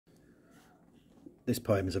This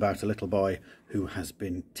poem is about a little boy who has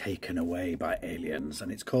been taken away by aliens,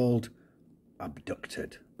 and it's called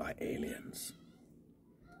Abducted by Aliens.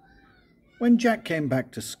 When Jack came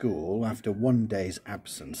back to school after one day's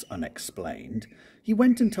absence unexplained, he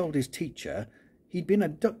went and told his teacher he'd been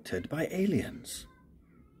abducted by aliens.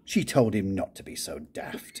 She told him not to be so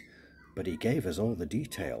daft, but he gave us all the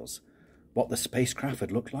details. What the spacecraft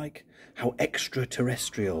had looked like, how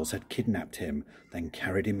extraterrestrials had kidnapped him, then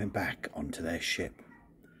carried him back onto their ship.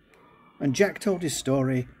 And Jack told his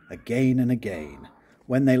story again and again.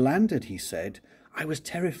 When they landed, he said, "I was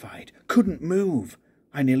terrified, couldn't move.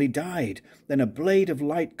 I nearly died. Then a blade of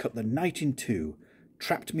light cut the night in two,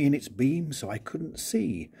 trapped me in its beam so I couldn't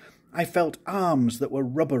see. I felt arms that were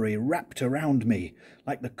rubbery wrapped around me,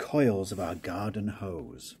 like the coils of our garden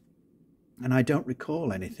hose. And I don't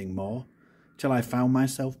recall anything more, till I found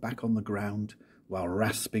myself back on the ground, while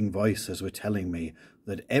rasping voices were telling me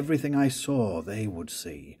that everything I saw they would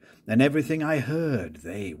see, and everything I heard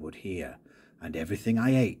they would hear, and everything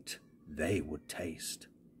I ate they would taste.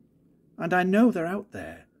 And I know they're out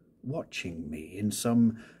there, watching me in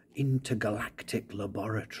some intergalactic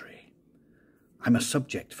laboratory. I'm a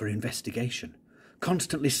subject for investigation,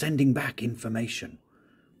 constantly sending back information.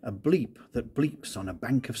 A bleep that bleeps on a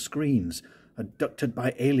bank of screens, abducted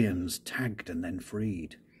by aliens, tagged and then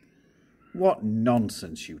freed." "What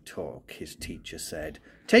nonsense you talk," his teacher said.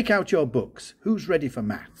 "Take out your books. Who's ready for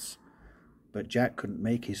maths?" But Jack couldn't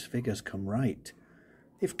make his figures come right.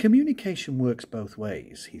 If communication works both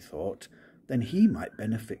ways, he thought, then he might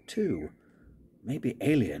benefit too. Maybe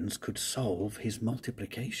aliens could solve his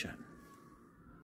multiplication.